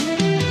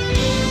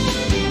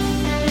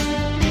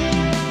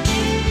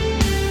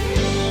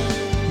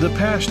The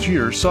past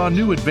year saw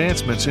new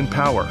advancements in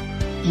power,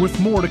 with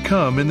more to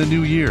come in the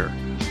new year.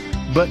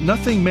 But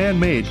nothing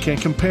man-made can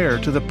compare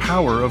to the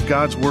power of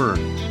God's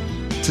Word.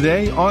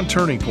 Today, on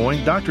Turning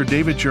Point, Dr.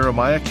 David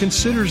Jeremiah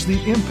considers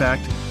the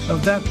impact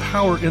of that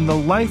power in the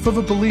life of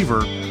a believer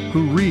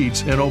who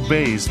reads and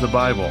obeys the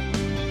Bible.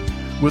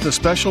 With a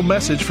special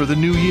message for the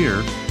new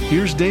year,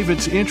 here's David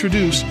to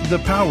introduce the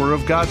power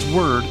of God's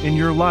Word in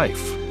your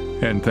life.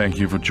 And thank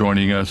you for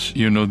joining us.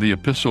 You know, the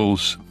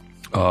epistles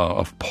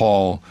of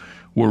Paul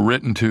were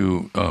written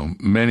to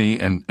many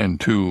and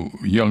to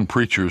young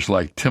preachers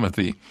like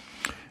Timothy.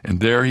 And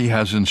there he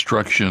has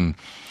instruction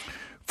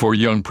for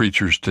young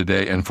preachers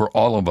today and for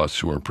all of us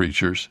who are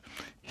preachers.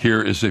 Here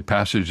is a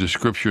passage of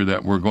Scripture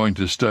that we're going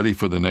to study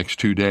for the next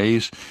 2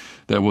 days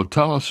that will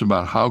tell us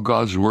about how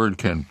God's Word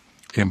can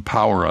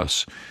empower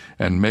us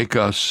and make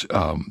us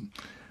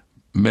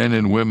men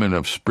and women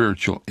of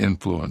spiritual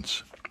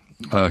influence.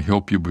 I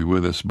hope you'll be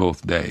with us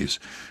both days.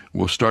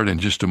 We'll start in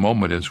just a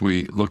moment as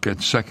we look at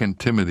 2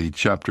 Timothy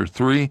chapter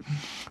 3,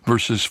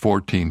 verses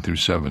 14 through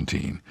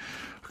 17.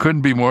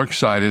 Couldn't be more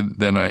excited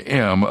than I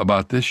am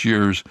about this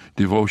year's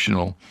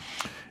devotional.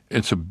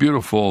 It's a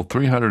beautiful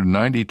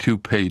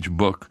 392-page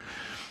book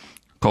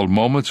called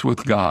Moments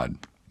with God.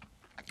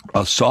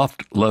 A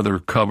soft leather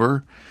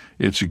cover.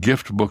 It's a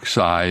gift book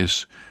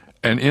size.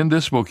 And in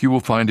this book, you will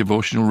find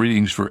devotional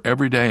readings for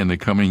every day in the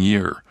coming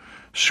year,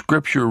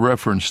 Scripture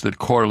reference that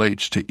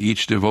correlates to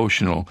each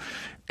devotional,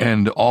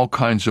 and all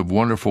kinds of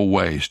wonderful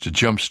ways to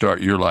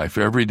jumpstart your life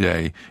every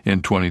day in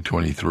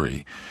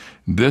 2023.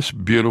 This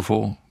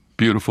beautiful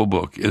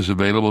book is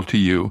available to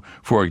you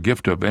for a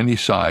gift of any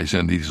size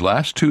in these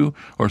last 2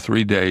 or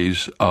 3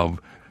 days of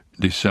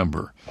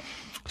December.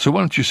 So why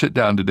don't you sit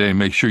down today and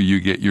make sure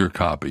you get your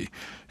copy.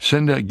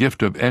 Send a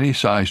gift of any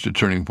size to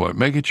Turning Point.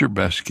 Make it your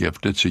best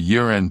gift. It's a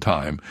year-end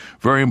time,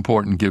 very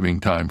important giving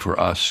time for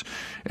us.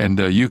 And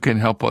you can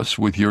help us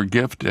with your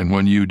gift. And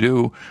when you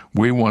do,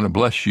 we want to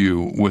bless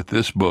you with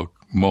this book,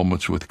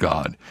 Moments with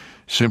God.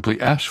 Simply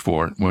ask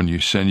for it when you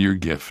send your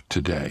gift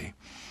today.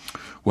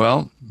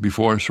 Well,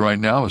 before us right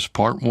now is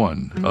part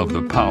 1 of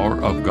the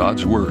power of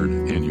God's Word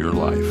in your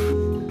life.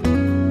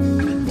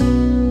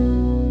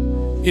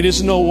 It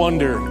is no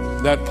wonder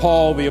that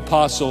Paul the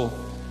Apostle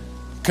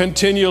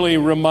continually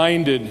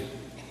reminded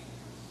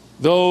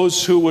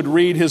those who would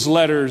read his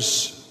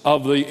letters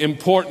of the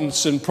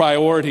importance and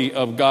priority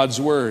of God's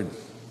Word.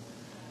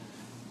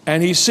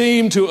 And he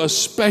seemed to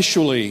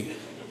especially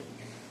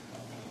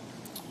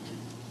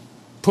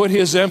put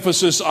his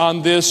emphasis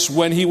on this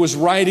when he was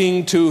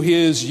writing to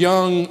his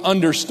young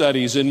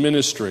understudies in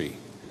ministry,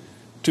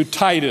 to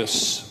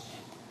Titus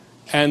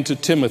and to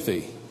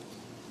Timothy.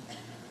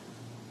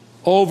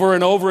 Over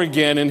and over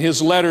again in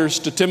his letters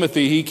to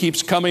Timothy, he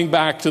keeps coming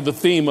back to the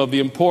theme of the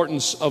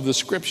importance of the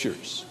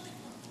Scriptures.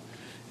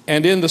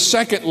 And in the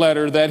second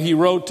letter that he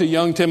wrote to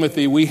young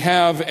Timothy, we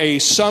have a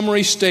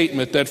summary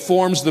statement that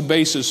forms the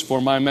basis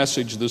for my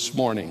message this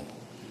morning.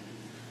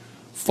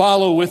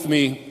 Follow with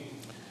me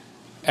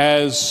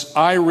as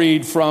I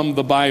read from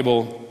the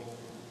Bible,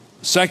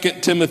 2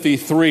 Timothy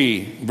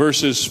 3,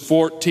 verses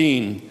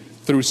 14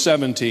 through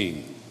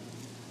 17.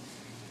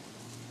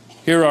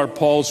 Here are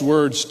Paul's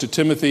words to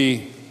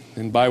Timothy,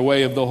 and by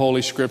way of the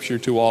Holy Scripture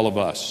to all of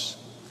us.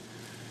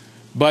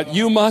 But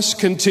you must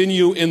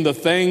continue in the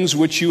things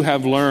which you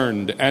have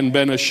learned and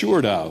been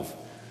assured of,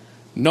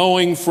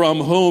 knowing from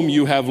whom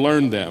you have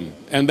learned them,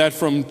 and that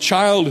from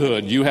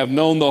childhood you have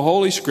known the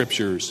Holy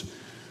Scriptures,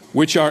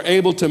 which are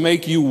able to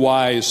make you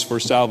wise for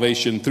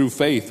salvation through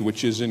faith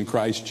which is in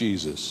Christ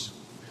Jesus.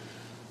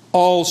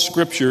 All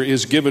Scripture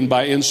is given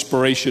by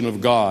inspiration of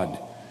God,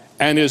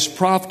 and is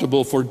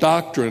profitable for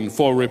doctrine,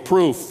 for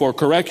reproof, for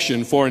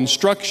correction, for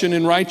instruction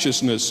in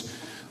righteousness,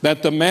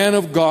 that the man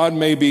of God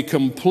may be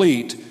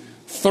complete,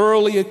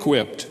 thoroughly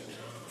equipped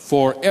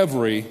for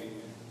every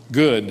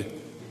good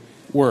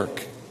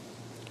work.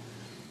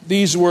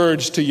 These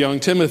words to young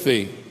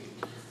Timothy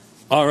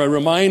are a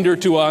reminder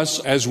to us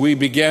as we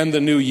begin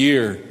the new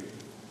year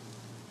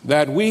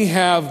that we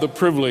have the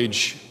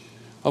privilege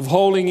of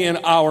holding in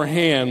our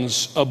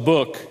hands a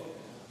book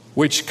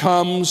which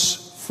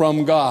comes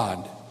from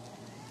God.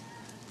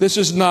 This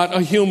is not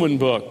a human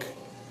book.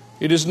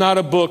 It is not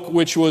a book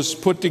which was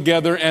put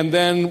together and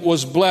then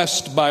was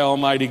blessed by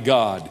Almighty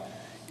God.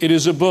 It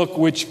is a book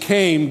which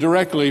came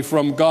directly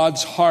from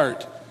God's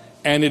heart,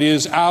 and it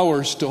is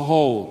ours to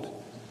hold.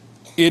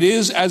 It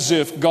is as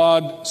if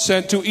God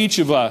sent to each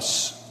of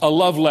us a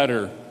love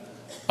letter,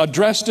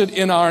 addressed it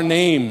in our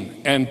name,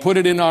 and put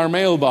it in our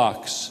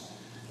mailbox.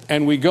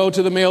 And we go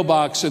to the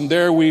mailbox, and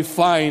there we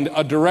find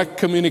a direct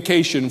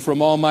communication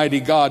from Almighty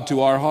God to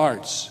our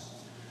hearts.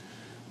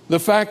 The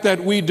fact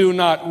that we do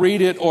not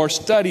read it or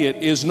study it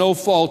is no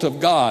fault of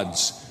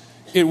God's.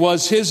 It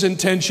was His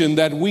intention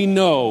that we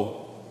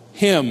know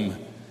Him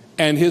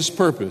and His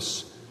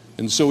purpose.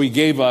 And so He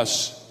gave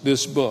us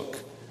this book.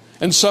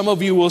 And some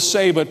of you will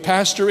say, but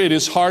Pastor, it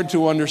is hard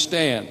to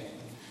understand.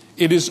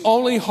 It is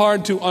only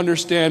hard to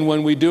understand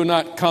when we do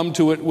not come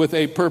to it with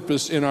a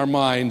purpose in our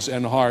minds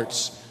and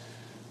hearts.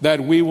 that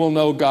we will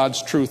know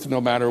God's truth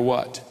no matter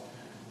what.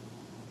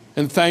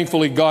 And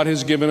thankfully, God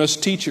has given us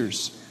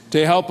teachers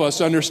to help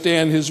us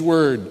understand His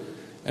Word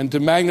and to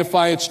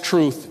magnify its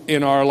truth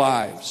in our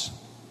lives.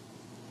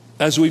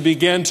 As we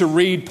begin to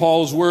read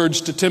Paul's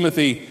words to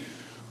Timothy,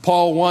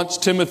 Paul wants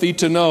Timothy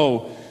to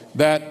know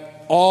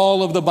that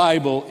all of the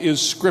Bible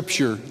is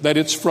Scripture, that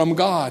it's from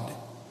God.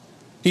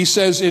 He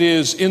says it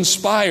is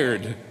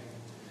inspired.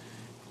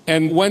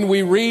 And when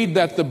we read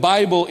that the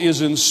Bible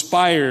is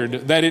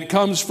inspired, that it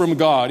comes from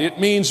God, it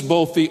means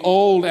both the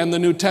Old and the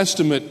New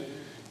Testament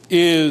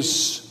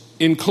is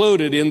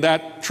included in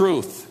that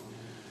truth.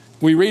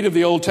 We read of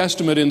the Old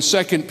Testament in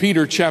 2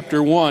 Peter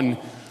chapter 1,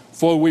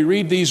 for we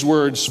read these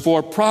words,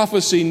 "For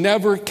prophecy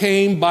never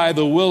came by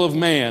the will of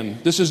man."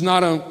 This is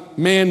not a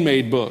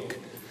man-made book.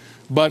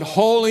 "But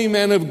holy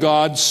men of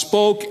God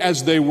spoke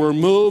as they were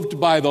moved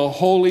by the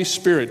Holy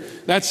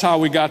Spirit." That's how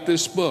we got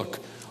this book.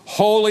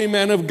 Holy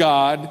men of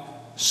God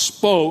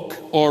spoke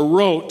or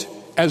wrote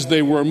as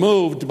they were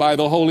moved by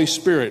the Holy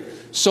Spirit,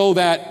 so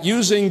that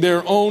using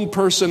their own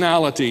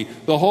personality,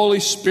 the Holy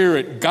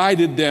Spirit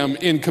guided them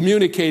in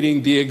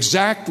communicating the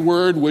exact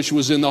word which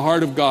was in the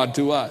heart of God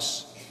to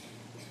us.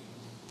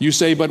 You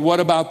say, but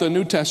what about the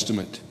New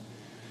Testament?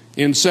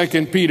 In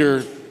 2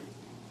 Peter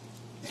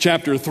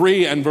chapter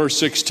 3 and verse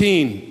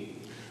 16,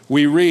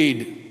 we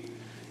read,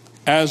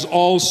 "As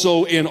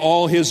also in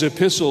all his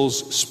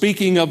epistles,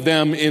 speaking of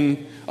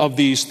them of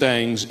these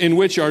things, in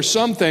which are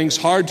some things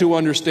hard to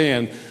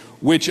understand,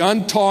 which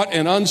untaught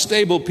and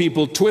unstable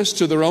people twist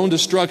to their own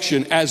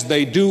destruction, as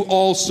they do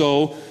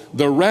also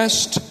the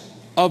rest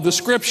of the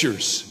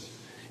Scriptures."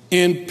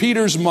 In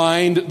Peter's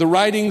mind, the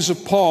writings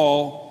of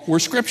Paul were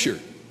Scripture.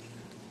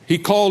 He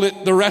called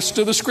it the rest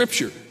of the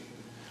Scripture.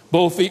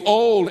 Both the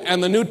Old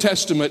and the New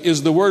Testament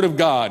is the Word of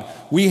God.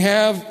 We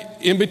have,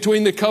 in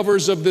between the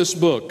covers of this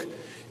book,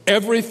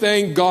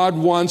 everything God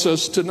wants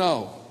us to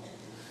know.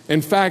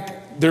 In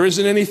fact, there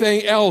isn't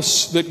anything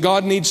else that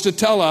God needs to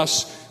tell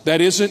us that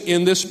isn't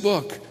in this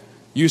book.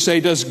 You say,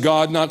 does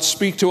God not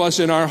speak to us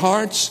in our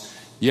hearts?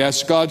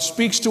 Yes, God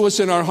speaks to us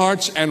in our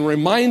hearts and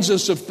reminds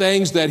us of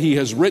things that He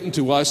has written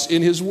to us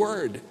in His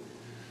Word.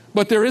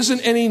 But there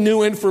isn't any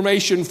new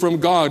information from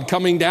God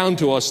coming down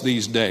to us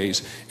these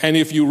days. And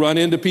if you run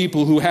into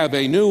people who have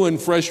a new and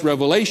fresh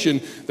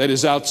revelation that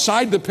is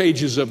outside the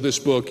pages of this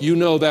book, you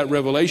know that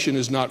revelation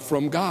is not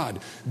from God.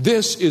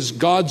 This is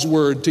God's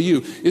Word to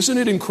you. Isn't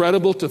it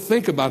incredible to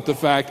think about the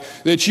fact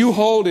that you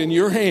hold in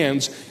your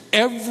hands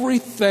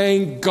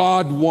everything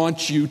God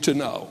wants you to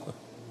know?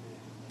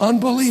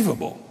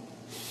 Unbelievable.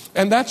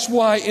 And that's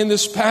why in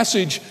this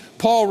passage,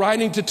 Paul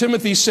writing to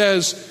Timothy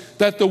says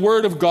that the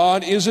Word of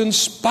God is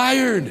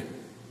inspired.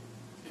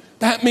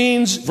 That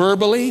means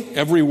verbally,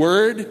 every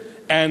word,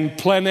 and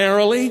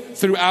plenarily,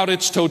 throughout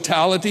its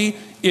totality,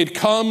 it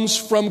comes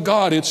from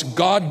God. It's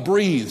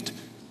God-breathed.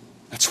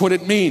 That's what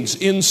it means,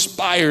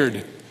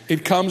 inspired.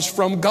 It comes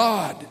from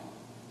God.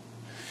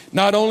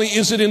 Not only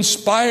is it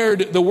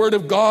inspired, the Word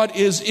of God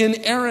is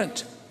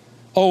inerrant.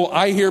 Oh,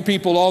 I hear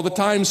people all the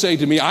time say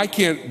to me, I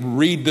can't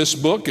read this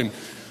book and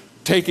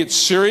take it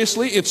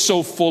seriously. It's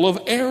so full of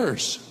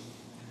errors.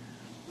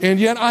 And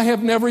yet I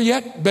have never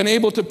yet been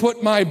able to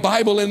put my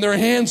Bible in their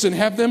hands and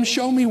have them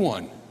show me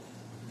one.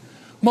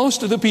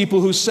 Most of the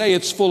people who say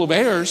it's full of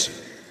errors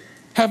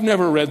have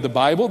never read the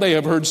Bible. They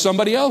have heard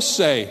somebody else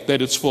say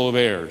that it's full of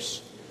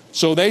errors.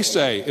 So they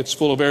say it's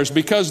full of errors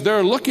because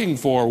they're looking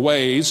for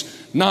ways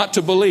not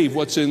to believe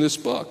what's in this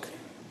book.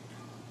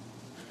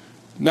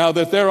 Now,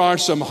 that there are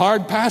some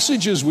hard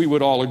passages, we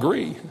would all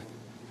agree.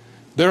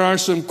 There are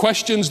some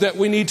questions that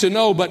we need to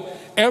know, but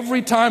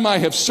every time I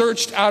have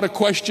searched out a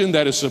question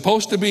that is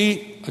supposed to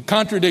be a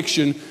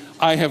contradiction,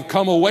 I have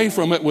come away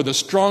from it with a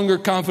stronger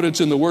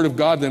confidence in the Word of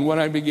God than when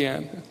I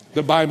began.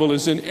 The Bible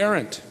is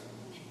inerrant,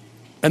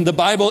 and the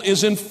Bible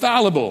is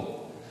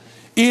infallible.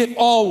 It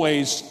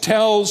always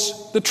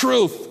tells the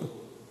truth.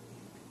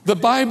 The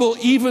Bible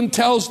even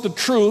tells the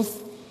truth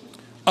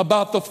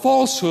about the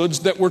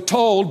falsehoods that were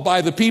told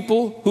by the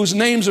people whose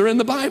names are in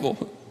the Bible.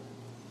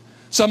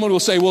 Someone will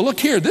say, well, look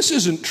here, this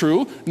isn't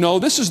true. No,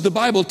 this is the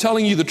Bible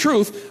telling you the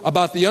truth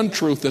about the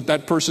untruth that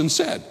that person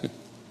said.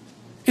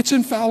 It's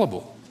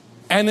infallible,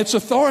 and it's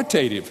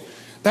authoritative.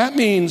 That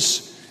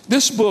means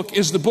this book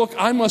is the book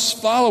I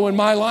must follow in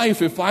my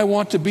life if I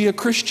want to be a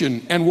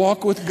Christian and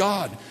walk with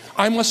God.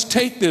 I must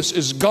take this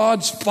as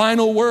God's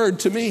final word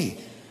to me.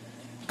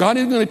 God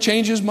isn't going to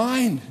change His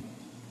mind.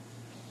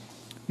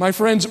 My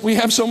friends, we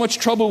have so much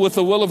trouble with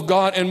the will of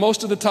God, and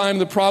most of the time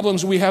the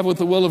problems we have with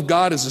the will of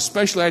God is,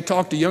 especially I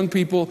talk to young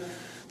people,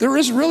 there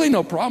is really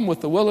no problem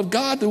with the will of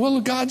God. The will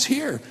of God's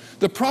here.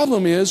 The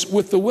problem is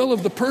with the will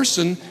of the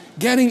person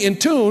getting in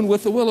tune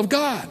with the will of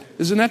God.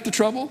 Isn't that the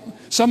trouble?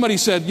 Somebody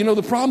said,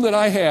 the problem that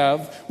I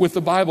have with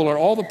the Bible are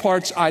all the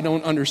parts I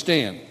don't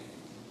understand.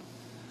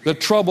 The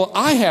trouble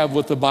I have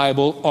with the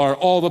Bible are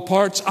all the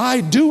parts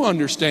I do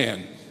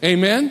understand.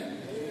 Amen?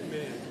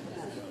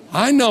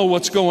 I know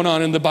what's going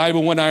on in the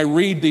Bible when I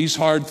read these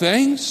hard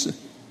things.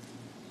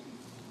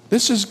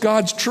 This is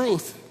God's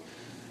truth.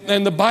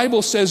 And the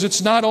Bible says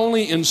it's not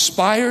only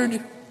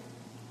inspired,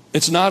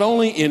 It's not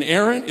only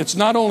inerrant, it's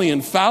not only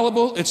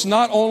infallible, it's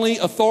not only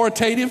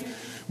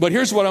authoritative, but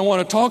here's what I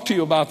want to talk to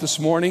you about this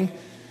morning.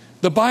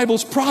 The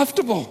Bible's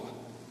profitable.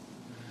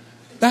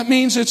 That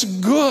means it's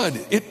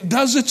good. It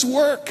does its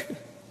work.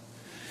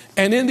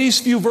 And in these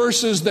few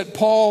verses that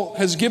Paul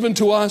has given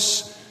to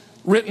us,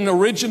 written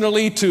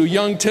originally to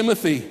young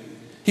Timothy,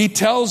 he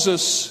tells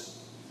us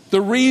the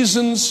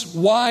reasons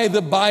why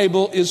the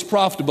Bible is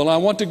profitable. I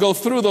want to go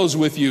through those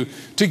with you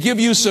to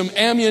give you some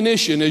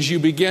ammunition as you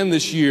begin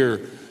this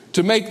year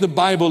to make the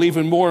Bible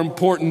even more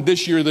important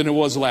this year than it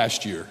was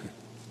last year,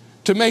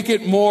 to make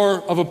it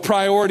more of a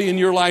priority in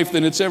your life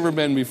than it's ever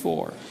been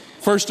before.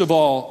 First of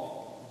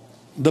all,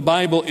 the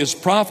Bible is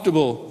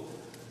profitable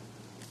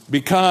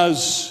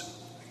because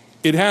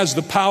it has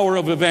the power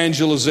of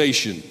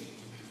evangelization.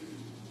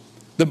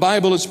 The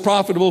Bible is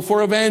profitable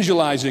for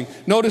evangelizing.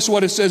 Notice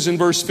what it says in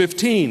verse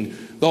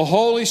 15. The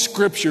Holy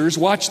Scriptures,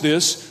 watch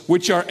this,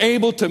 which are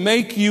able to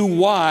make you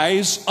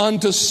wise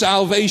unto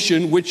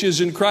salvation, which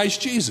is in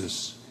Christ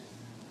Jesus.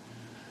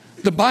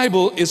 The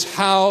Bible is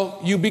how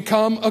you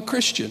become a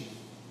Christian.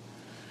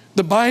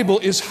 The Bible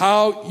is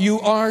how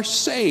you are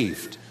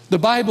saved. The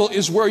Bible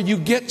is where you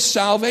get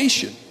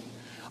salvation.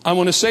 I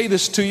want to say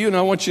this to you, and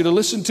I want you to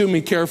listen to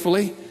me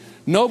carefully.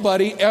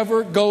 Nobody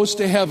ever goes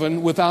to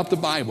heaven without the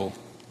Bible.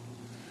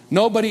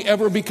 Nobody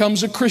ever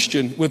becomes a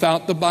Christian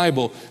without the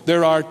Bible.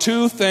 There are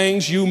two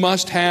things you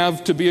must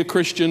have to be a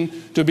Christian,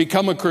 to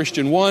become a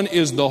Christian. One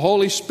is the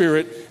Holy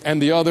Spirit,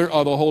 and the other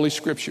are the Holy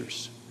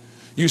Scriptures.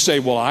 You say,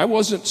 well, I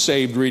wasn't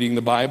saved reading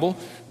the Bible.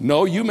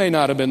 No, you may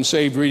not have been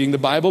saved reading the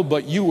Bible,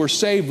 but you were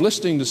saved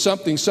listening to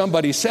something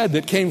somebody said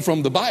that came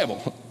from the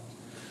Bible.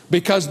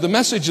 Because the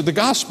message of the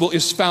gospel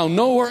is found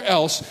nowhere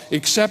else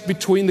except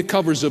between the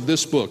covers of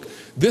this book.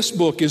 This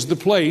book is the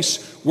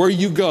place where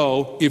you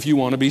go if you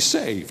want to be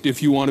saved,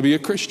 if you want to be a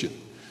Christian.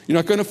 You're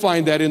not going to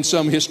find that in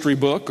some history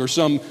book or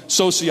some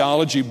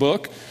sociology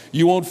book.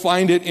 You won't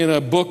find it in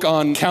a book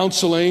on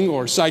counseling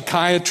or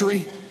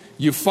psychiatry.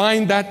 You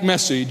find that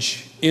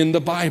message in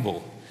the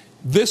Bible.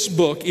 This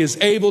book is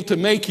able to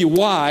make you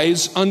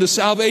wise unto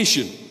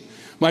salvation.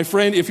 My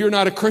friend, if you're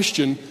not a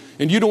Christian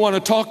and you don't want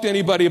to talk to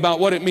anybody about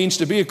what it means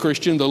to be a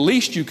Christian, the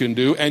least you can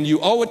do, and you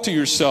owe it to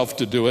yourself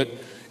to do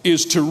it,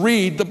 is to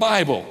read the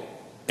Bible.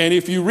 And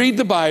if you read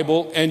the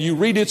Bible and you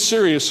read it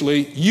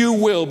seriously, you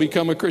will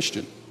become a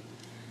Christian.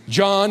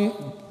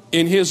 John,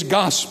 in his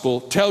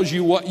gospel, tells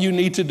you what you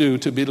need to do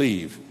to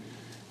believe.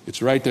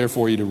 It's right there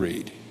for you to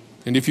read.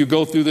 And if you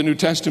go through the New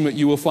Testament,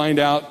 you will find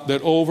out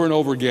that over and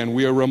over again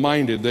we are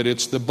reminded that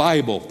it's the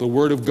Bible, the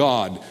Word of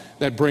God,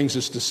 that brings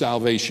us to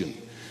salvation.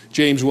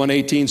 James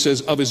 1:18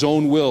 says, of his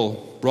own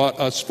will brought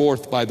us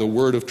forth by the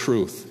word of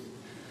truth.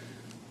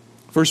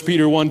 1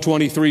 Peter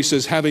 1:23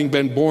 says, having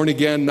been born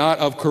again, not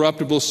of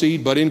corruptible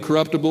seed, but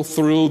incorruptible,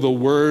 through the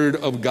word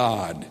of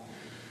God.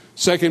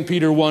 2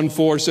 Peter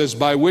 1:4 says,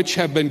 by which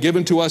have been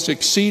given to us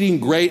exceeding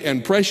great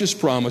and precious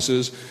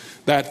promises,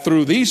 that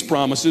through these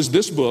promises,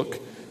 this book,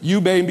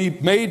 you may be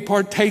made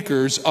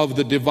partakers of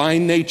the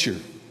divine nature.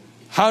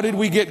 How did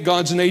we get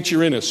God's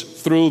nature in us?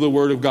 Through the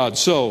Word of God.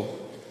 So,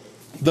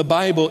 the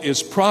Bible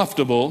is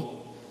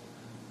profitable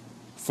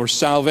for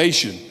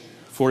salvation,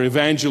 for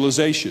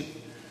evangelization.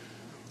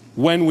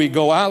 When we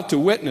go out to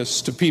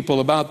witness to people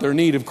about their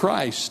need of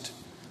Christ,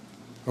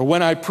 or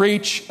when I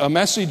preach a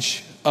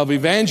message of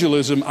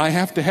evangelism, I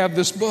have to have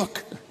this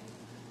book,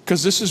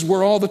 because this is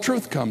where all the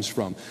truth comes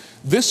from.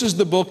 This is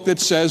the book that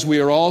says we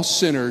are all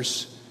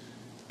sinners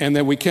and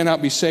that we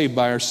cannot be saved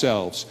by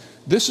ourselves.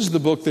 This is the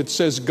book that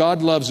says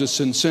God loves us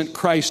and sent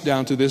Christ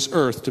down to this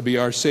earth to be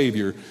our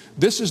Savior.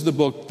 This is the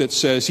book that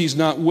says He's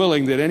not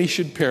willing that any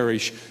should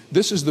perish.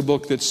 This is the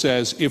book that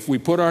says if we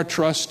put our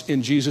trust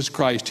in Jesus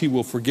Christ, He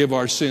will forgive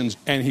our sins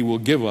and He will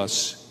give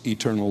us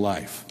eternal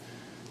life.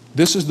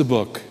 This is the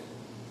book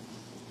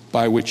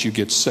by which you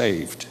get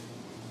saved.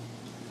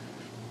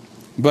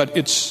 But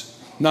it's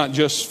not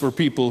just for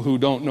people who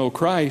don't know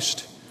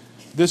Christ.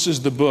 This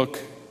is the book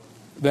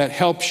that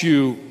helps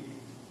you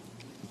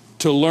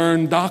to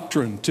learn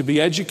doctrine, to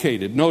be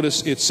educated.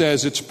 Notice it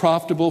says it's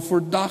profitable for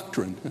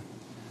doctrine.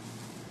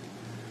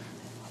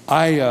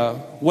 I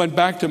went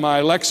back to my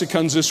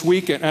lexicons this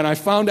week and I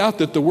found out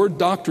that the word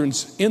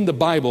doctrine's in the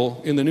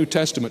Bible, in the New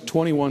Testament,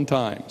 21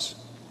 times.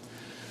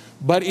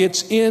 But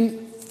it's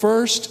in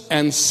 1st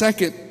and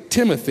 2nd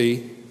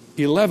Timothy,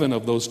 11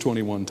 of those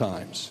 21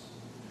 times.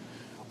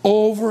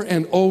 Over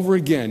and over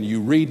again,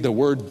 you read the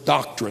word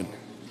doctrine.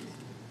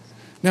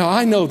 Now,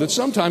 I know that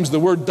sometimes the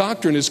word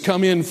doctrine has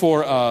come in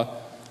for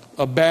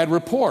a bad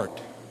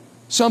report.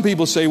 Some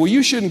people say, well,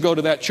 you shouldn't go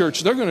to that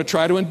church. They're going to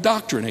try to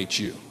indoctrinate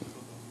you.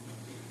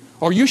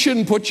 Or you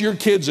shouldn't put your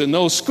kids in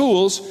those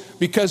schools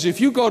because if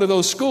you go to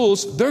those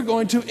schools, they're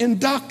going to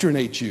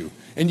indoctrinate you.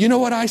 And you know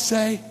what I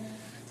say?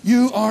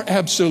 You are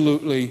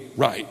absolutely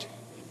right.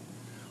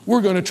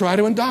 We're going to try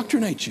to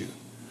indoctrinate you.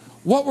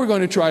 What we're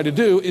going to try to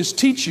do is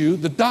teach you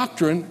the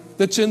doctrine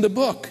that's in the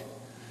book.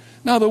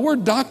 Now, the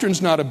word doctrine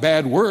is not a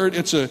bad word.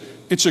 It's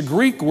a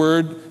Greek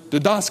word,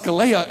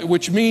 didaskaleia,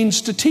 which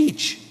means to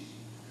teach.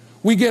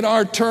 We get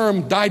our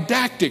term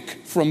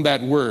didactic from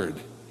that word.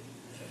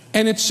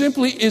 And it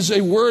simply is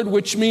a word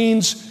which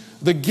means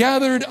the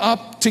gathered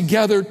up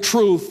together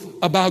truth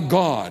about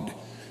God,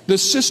 the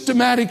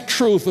systematic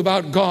truth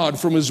about God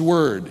from His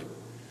Word.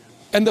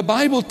 And the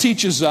Bible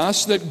teaches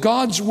us that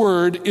God's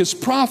Word is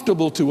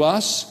profitable to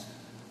us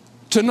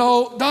to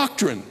know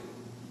doctrine.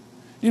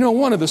 You know,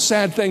 one of the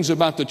sad things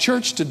about the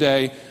church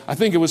today, I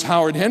think it was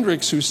Howard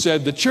Hendricks who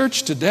said, the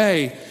church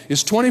today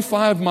is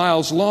 25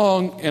 miles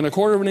long and a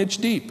quarter of an inch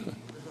deep.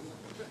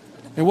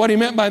 And what he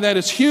meant by that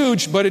is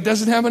huge, but it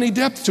doesn't have any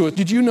depth to it.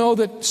 Did you know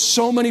that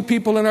so many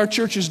people in our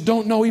churches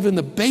don't know even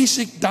the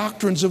basic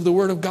doctrines of the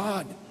Word of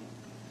God?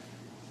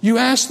 You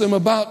ask them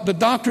about the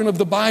doctrine of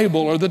the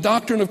Bible or the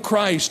doctrine of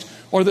Christ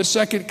or the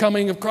second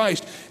coming of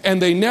Christ,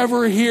 and they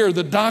never hear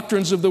the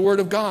doctrines of the Word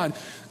of God.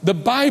 The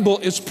Bible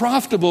is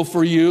profitable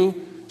for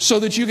you so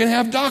that you can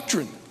have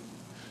doctrine,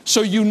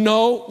 so you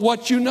know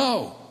what you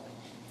know.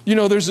 You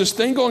know, there's this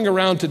thing going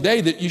around today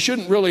that you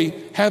shouldn't really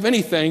have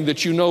anything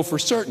that you know for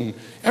certain.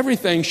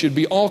 Everything should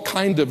be all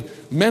kind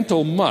of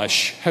mental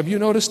mush. Have you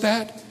noticed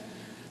that?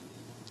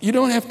 You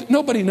don't have to,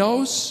 nobody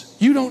knows.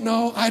 You don't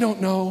know. I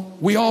don't know.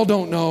 We all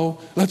don't know.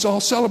 Let's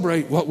all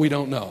celebrate what we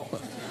don't know.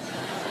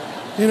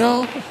 You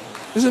know?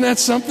 Isn't that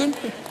something?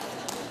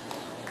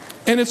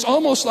 And it's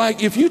almost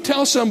like if you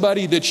tell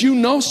somebody that you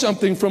know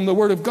something from the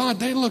Word of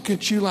God, they look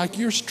at you like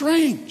you're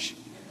strange.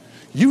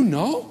 You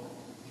know?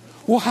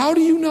 Well, how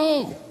do you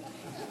know?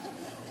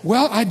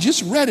 Well, I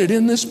just read it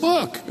in this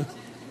book.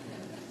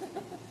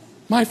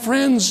 My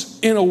friends,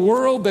 in a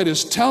world that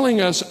is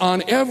telling us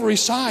on every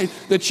side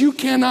that you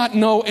cannot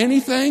know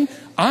anything,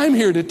 I'm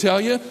here to tell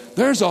you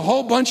there's a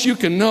whole bunch you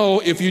can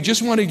know if you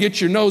just want to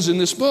get your nose in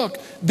this book.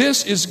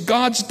 This is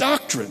God's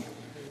doctrine.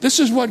 This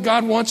is what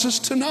God wants us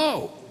to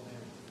know.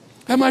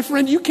 And my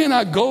friend, you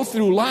cannot go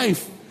through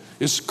life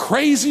as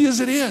crazy as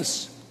it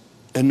is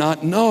and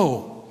not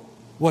know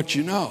what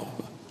you know.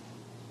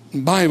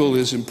 The Bible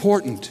is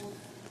important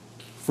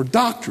for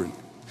doctrine.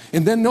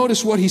 And then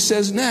notice what he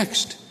says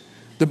next.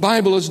 The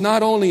Bible is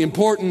not only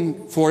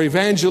important for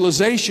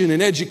evangelization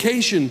and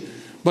education,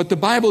 but the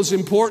Bible is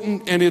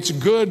important and it's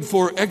good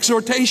for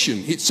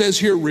exhortation. It says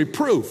here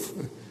reproof.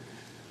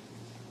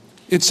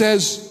 It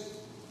says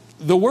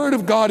the Word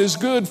of God is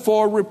good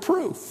for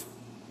reproof.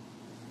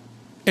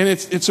 And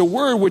it's a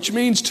word which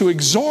means to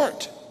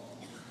exhort.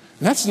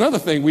 And that's another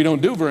thing we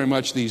don't do very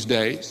much these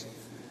days.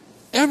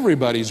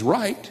 Everybody's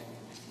right.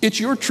 It's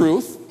your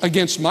truth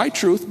against my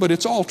truth, but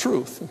it's all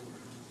truth.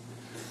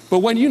 But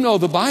when you know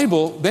the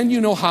Bible, then you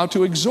know how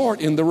to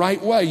exhort in the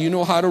right way. You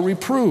know how to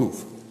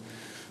reprove.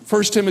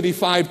 1 Timothy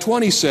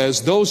 5:20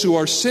 says, those who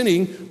are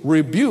sinning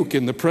rebuke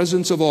in the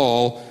presence of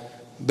all,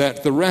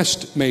 that the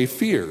rest may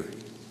fear.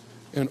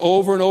 And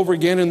over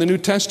again in the New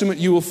Testament,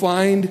 you will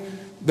find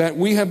that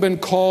we have been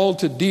called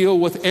to deal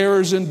with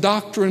errors in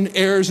doctrine,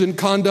 errors in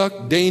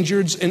conduct,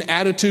 dangers in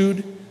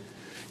attitude.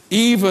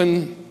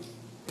 Even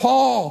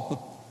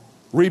Paul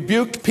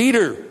rebuked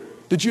Peter.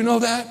 Did you know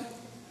that?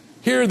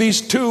 Here are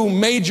these two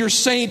major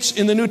saints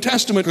in the New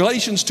Testament.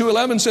 Galatians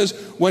 2:11 says,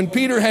 when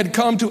Peter had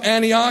come to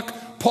Antioch,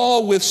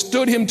 Paul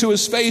withstood him to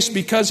his face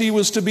because he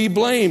was to be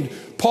blamed.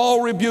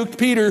 Paul rebuked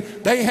Peter.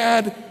 They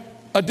had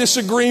a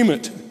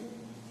disagreement.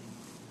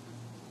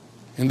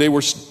 And they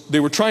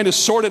were trying to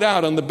sort it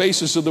out on the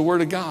basis of the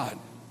Word of God.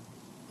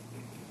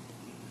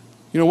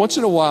 You know, once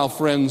in a while,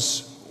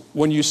 friends,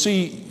 when you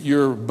see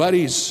your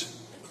buddies,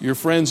 your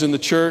friends in the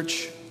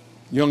church,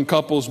 young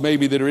couples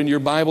maybe that are in your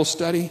Bible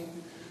study,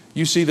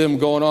 you see them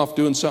going off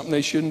doing something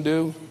they shouldn't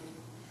do.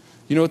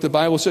 You know what the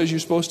Bible says you're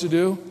supposed to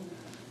do?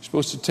 You're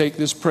supposed to take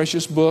this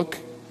precious book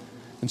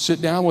and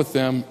sit down with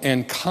them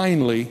and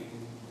kindly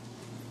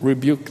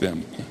rebuke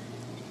them.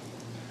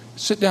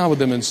 Sit down with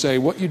them and say,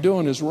 what you're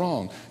doing is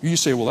wrong. You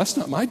say, well, that's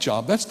not my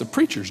job. That's the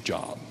preacher's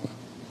job.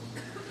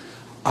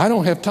 I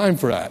don't have time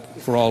for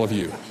that, for all of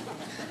you.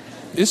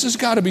 This has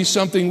got to be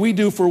something we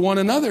do for one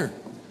another.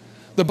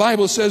 The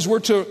Bible says we're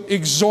to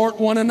exhort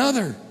one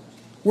another.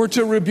 We're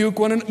to rebuke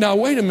one another. Now,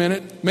 wait a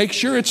minute. Make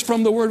sure it's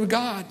from the Word of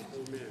God.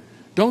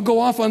 Don't go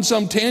off on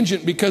some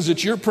tangent because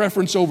it's your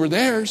preference over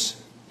theirs.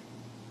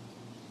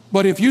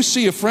 But if you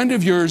see a friend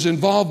of yours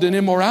involved in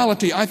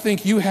immorality, I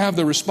think you have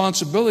the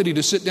responsibility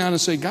to sit down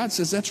and say, God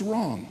says that's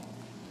wrong.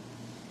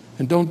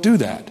 And don't do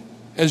that.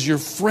 As your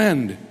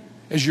friend,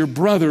 as your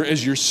brother,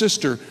 as your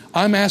sister,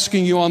 I'm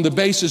asking you on the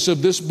basis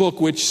of this book,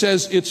 which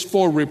says it's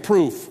for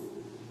reproof,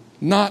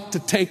 not to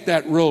take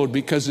that road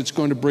because it's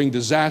going to bring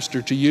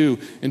disaster to you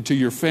and to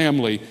your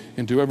family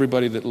and to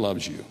everybody that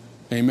loves you.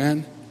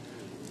 Amen?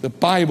 The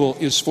Bible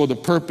is for the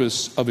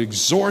purpose of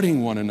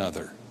exhorting one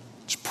another.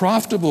 It's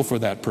profitable for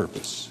that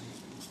purpose.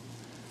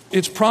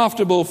 It's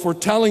profitable for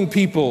telling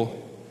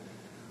people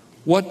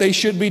what they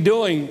should be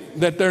doing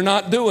that they're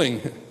not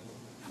doing.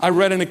 I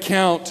read an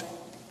account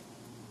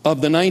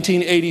of the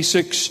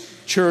 1986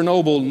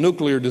 Chernobyl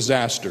nuclear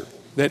disaster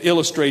that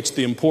illustrates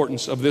the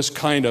importance of this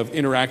kind of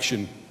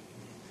interaction.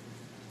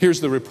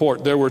 Here's the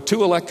report. There were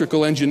 2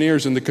 electrical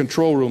engineers in the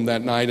control room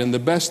that night, and the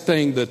best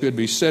thing that could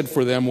be said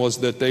for them was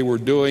that they were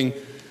doing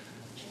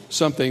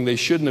something they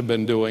shouldn't have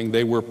been doing.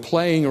 They were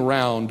playing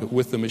around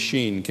with the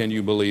machine. Can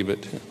you believe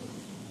it?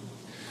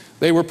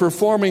 They were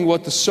performing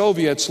what the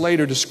Soviets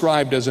later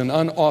described as an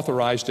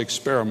unauthorized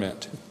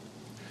experiment.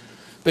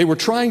 They were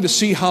trying to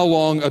see how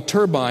long a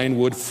turbine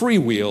would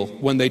freewheel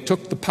when they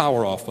took the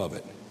power off of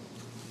it.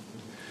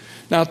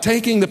 Now,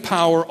 taking the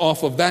power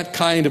off of that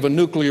kind of a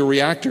nuclear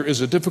reactor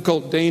is a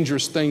difficult,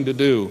 dangerous thing to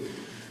do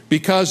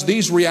because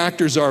these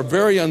reactors are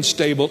very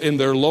unstable in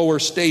their lower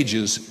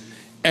stages.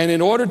 And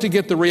in order to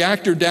get the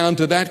reactor down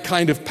to that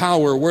kind of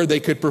power where they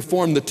could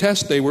perform the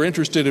test they were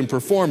interested in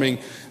performing,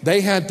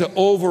 they had to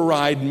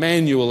override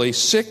manually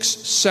 6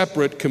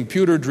 separate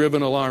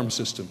computer-driven alarm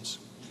systems.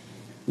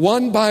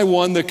 One by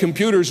one, the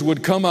computers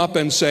would come up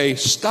and say,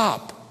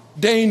 "Stop,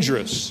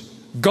 dangerous,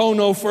 go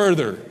no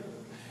further."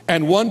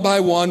 And one by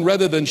one,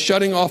 rather than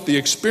shutting off the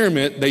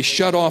experiment, they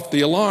shut off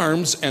the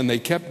alarms and they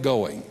kept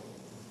going.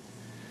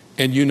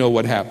 And you know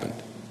what happened.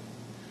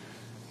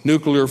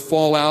 Nuclear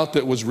fallout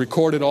that was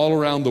recorded all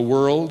around the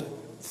world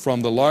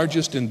from the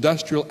largest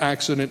industrial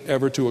accident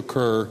ever to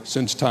occur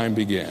since time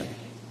began.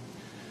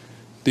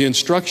 The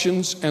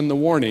instructions and the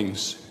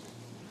warnings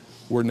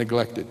were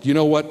neglected. You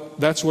know what?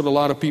 That's what a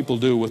lot of people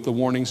do with the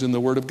warnings in the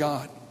Word of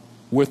God,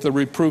 with the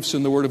reproofs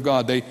in the Word of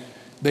God.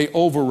 They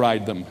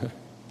override them.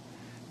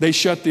 They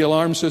shut the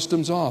alarm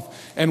systems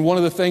off. And one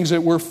of the things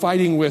that we're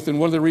fighting with, and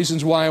one of the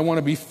reasons why I want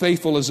to be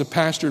faithful as a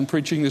pastor in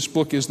preaching this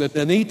book, is that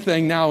the neat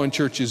thing now in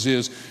churches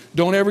is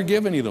don't ever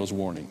give any of those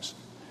warnings.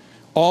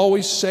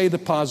 Always say the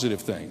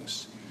positive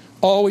things.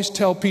 Always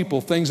tell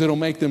people things that will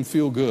make them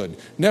feel good.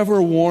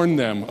 Never warn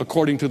them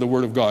according to the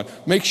Word of God.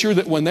 Make sure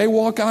that when they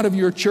walk out of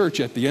your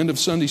church at the end of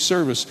Sunday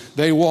service,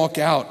 they walk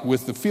out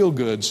with the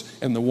feel-goods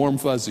and the warm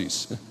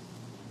fuzzies.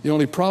 The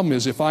only problem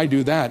is if I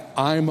do that,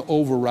 I'm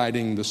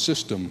overriding the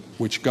system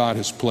which God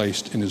has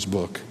placed in His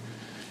book.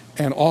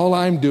 And all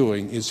I'm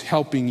doing is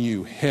helping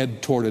you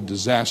head toward a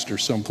disaster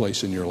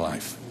someplace in your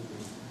life.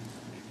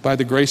 By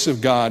the grace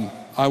of God,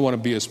 I want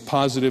to be as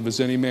positive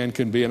as any man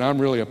can be, and I'm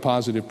really a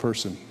positive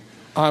person.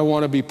 I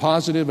want to be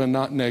positive and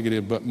not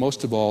negative, but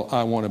most of all,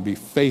 I want to be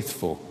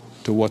faithful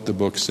to what the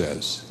book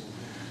says.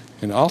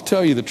 And I'll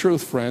tell you the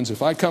truth, friends,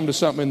 if I come to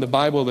something in the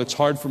Bible that's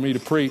hard for me to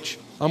preach,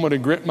 I'm going to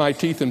grit my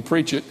teeth and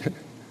preach it.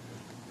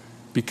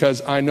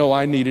 Because I know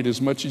I need it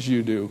as much as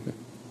you do.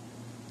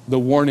 The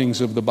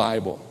warnings of the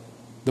Bible.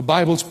 The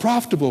Bible's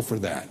profitable for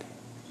that.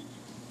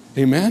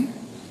 Amen?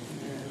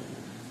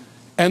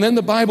 And then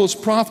the Bible's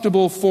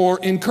profitable for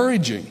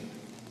encouraging.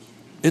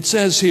 It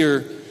says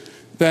here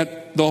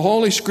that the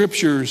Holy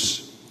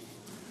Scriptures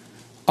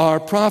are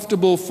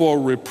profitable for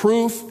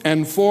reproof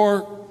and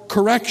for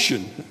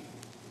correction.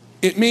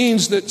 It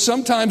means that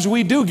sometimes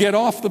we do get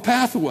off the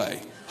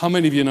pathway. How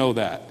many of you know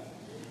that?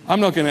 I'm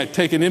not going to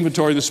take an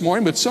inventory this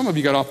morning, but some of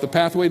you got off the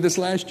pathway this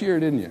last year,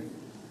 didn't you?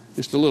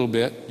 Just a little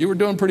bit. You were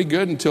doing pretty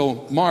good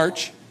until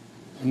March,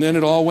 and then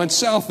it all went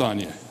south on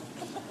you.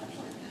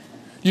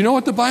 You know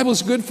what the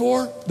Bible's good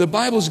for? The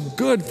Bible's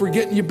good for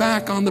getting you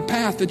back on the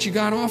path that you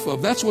got off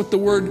of. That's what the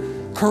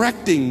word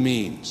correcting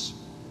means.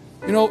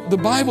 You know, the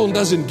Bible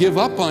doesn't give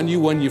up on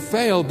you when you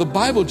fail. The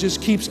Bible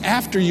just keeps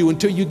after you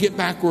until you get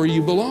back where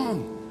you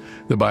belong.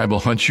 The Bible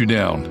hunts you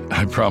down,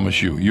 I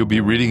promise you. You'll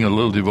be reading a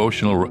little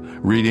devotional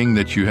reading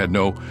that you had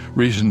no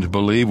reason to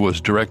believe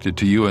was directed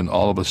to you, and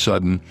all of a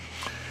sudden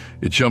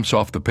it jumps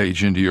off the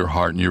page into your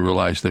heart, and you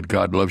realize that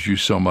God loves you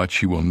so much,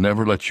 He will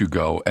never let you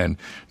go. And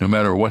no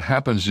matter what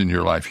happens in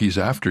your life, He's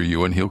after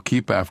you, and He'll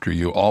keep after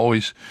you,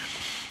 always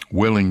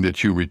willing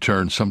that you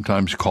return,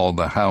 sometimes called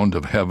the Hound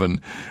of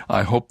Heaven.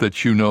 I hope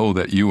that you know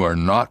that you are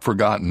not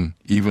forgotten,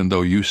 even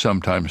though you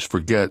sometimes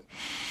forget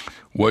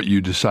what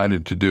you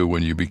decided to do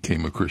when you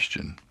became a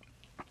Christian.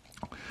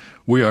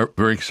 We are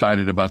very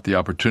excited about the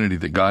opportunity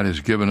that God has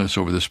given us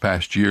over this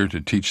past year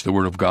to teach the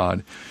Word of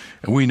God.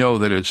 And we know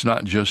that it's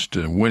not just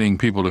winning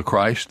people to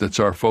Christ that's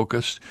our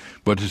focus,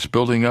 but it's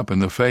building up in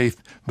the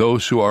faith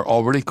those who are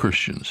already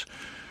Christians.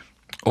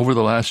 Over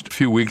the last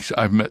few weeks,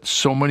 I've met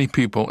so many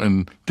people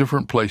in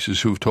different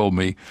places who've told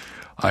me,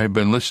 I've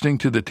been listening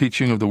to the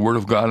teaching of the Word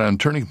of God on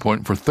Turning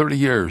Point for 30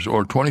 years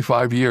or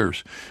 25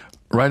 years.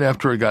 Right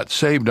after I got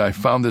saved, I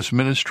found this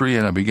ministry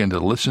and I began to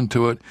listen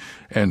to it.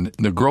 And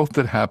the growth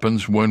that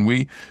happens when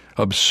we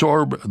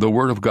absorb the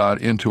Word of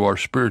God into our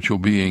spiritual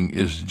being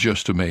is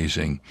just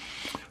amazing.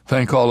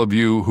 Thank all of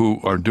you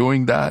who are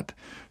doing that,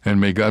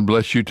 and may God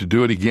bless you to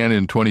do it again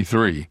in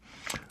 23.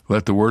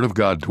 Let the Word of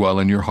God dwell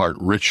in your heart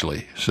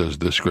richly, says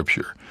the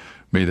Scripture.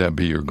 May that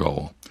be your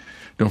goal.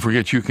 Don't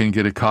forget you can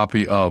get a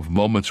copy of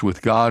Moments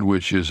with God,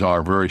 which is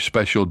our very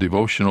special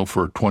devotional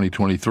for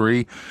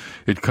 2023.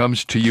 It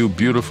comes to you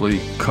beautifully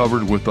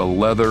covered with a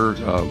leather,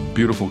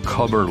 beautiful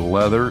covered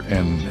leather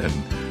and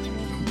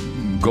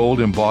gold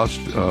embossed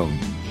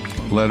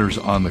letters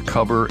on the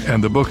cover.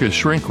 And the book is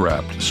shrink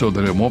wrapped so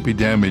that it won't be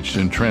damaged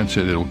in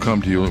transit. It'll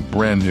come to you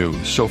brand new,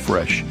 so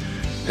fresh.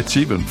 It's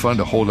even fun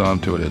to hold on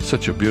to it. It's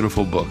such a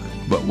beautiful book.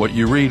 But what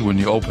you read when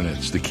you open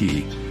it's the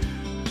key.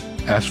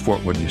 Ask for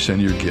it when you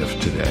send your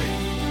gift today.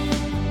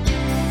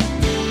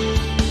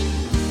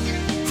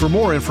 For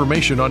more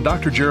information on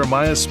Dr.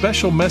 Jeremiah's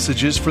special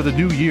messages for the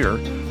new year,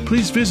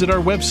 please visit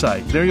our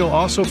website. There you'll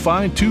also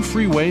find 2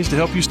 free ways to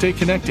help you stay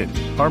connected: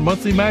 our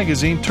monthly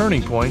magazine,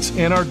 Turning Points,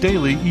 and our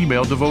daily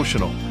email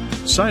devotional.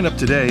 Sign up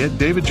today at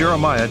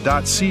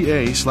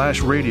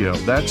davidjeremiah.ca/radio.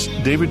 That's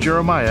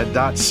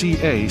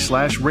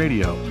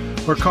davidjeremiah.ca/radio.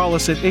 Or call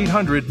us at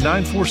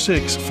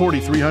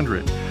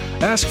 800-946-4300.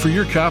 Ask for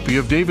your copy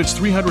of David's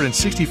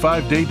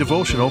 365-day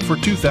devotional for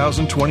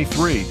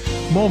 2023,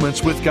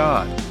 Moments with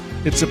God.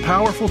 It's a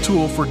powerful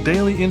tool for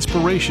daily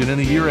inspiration in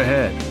the year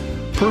ahead.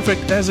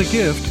 Perfect as a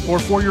gift or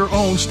for your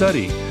own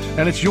study,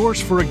 and it's yours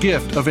for a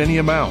gift of any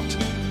amount.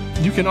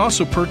 You can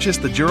also purchase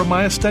the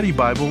Jeremiah Study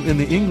Bible in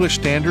the English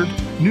Standard,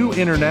 New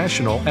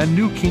International, and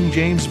New King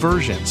James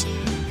versions.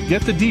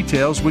 Get the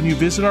details when you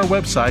visit our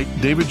website,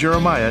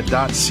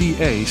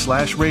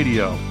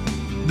 davidjeremiah.ca/radio.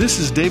 This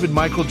is David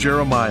Michael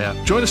Jeremiah.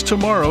 Join us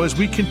tomorrow as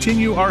we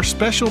continue our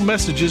special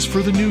messages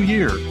for the new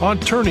year on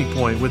Turning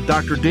Point with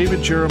Dr.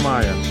 David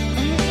Jeremiah.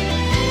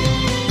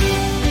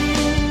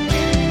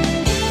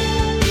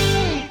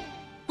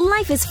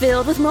 Life is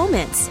filled with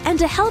moments, and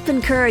to help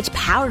encourage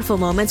powerful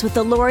moments with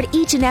the Lord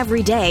each and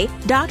every day,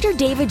 Dr.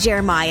 David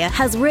Jeremiah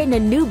has written a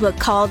new book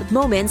called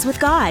Moments with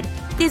God.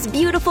 This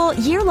beautiful,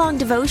 year-long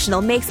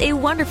devotional makes a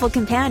wonderful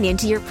companion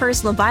to your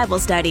personal Bible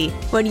study.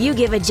 When you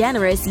give a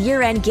generous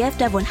year-end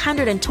gift of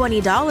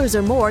 $120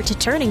 or more to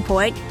Turning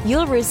Point,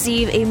 you'll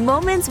receive a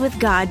Moments with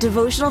God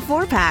devotional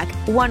 4-pack,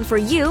 1 for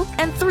you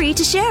and 3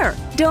 to share.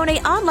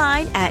 Donate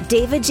online at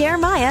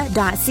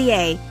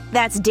davidjeremiah.ca.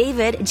 That's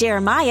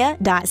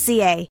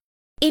davidjeremiah.ca.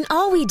 In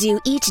all we do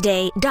each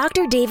day,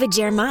 Dr. David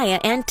Jeremiah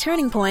and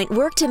Turning Point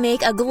work to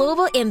make a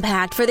global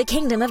impact for the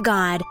kingdom of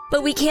God.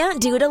 But we can't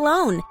do it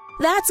alone.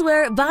 That's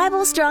where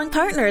Bible Strong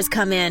Partners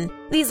come in.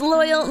 These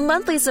loyal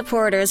monthly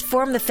supporters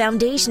form the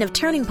foundation of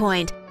Turning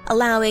Point,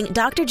 allowing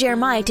Dr.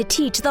 Jeremiah to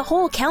teach the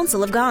whole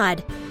counsel of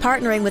God.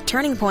 Partnering with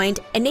Turning Point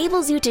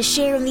enables you to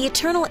share in the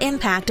eternal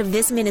impact of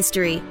this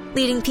ministry,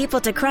 leading people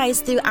to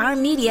Christ through our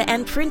media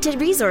and printed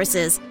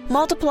resources,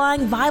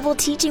 multiplying Bible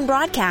teaching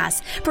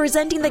broadcasts,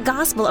 presenting the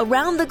gospel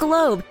around the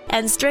globe,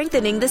 and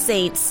strengthening the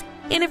saints.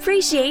 In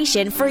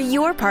appreciation for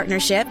your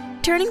partnership,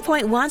 Turning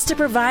Point wants to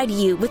provide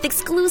you with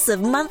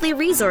exclusive monthly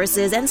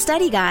resources and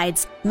study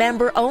guides,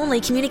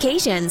 member-only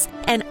communications,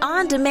 an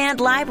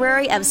on-demand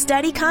library of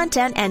study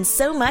content, and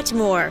so much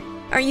more.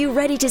 Are you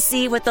ready to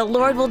see what the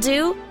Lord will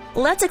do?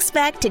 Let's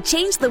expect to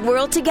change the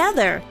world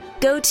together.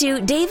 Go to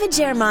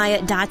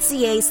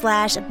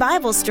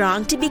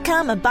davidjeremiah.ca/BibleStrong to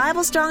become a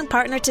Bible Strong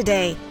partner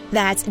today.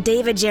 That's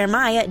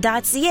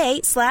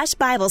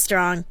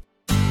davidjeremiah.ca/BibleStrong.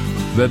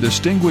 The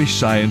distinguished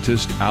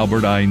scientist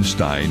Albert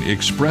Einstein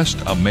expressed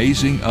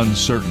amazing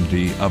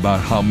uncertainty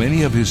about how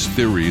many of his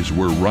theories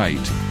were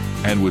right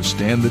and would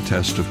stand the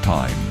test of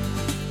time.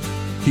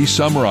 He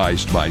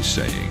summarized by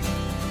saying,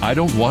 "I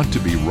don't want to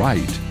be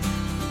right.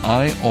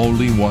 I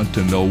only want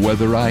to know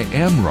whether I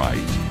am right."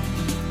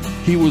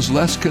 He was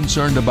less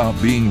concerned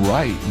about being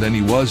right than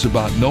he was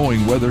about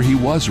knowing whether he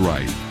was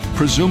right,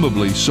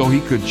 presumably so he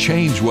could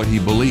change what he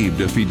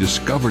believed if he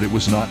discovered it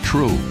was not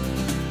true.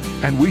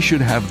 And we should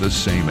have the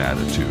same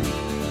attitude,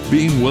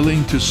 being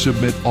willing to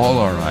submit all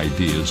our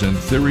ideas and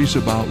theories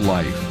about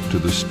life to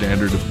the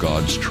standard of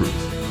God's truth,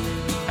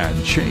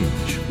 and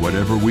change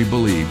whatever we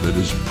believe that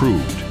is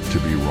proved to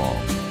be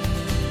wrong.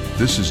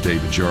 This is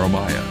David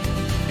Jeremiah,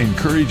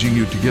 encouraging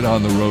you to get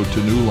on the road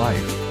to new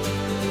life.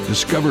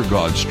 Discover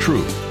God's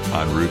truth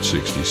on Route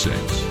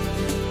 66.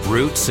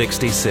 Route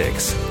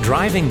 66,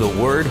 driving the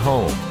word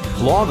home.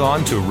 Log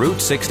on to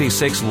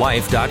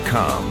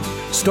Route66Life.com.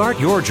 Start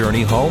your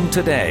journey home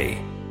today.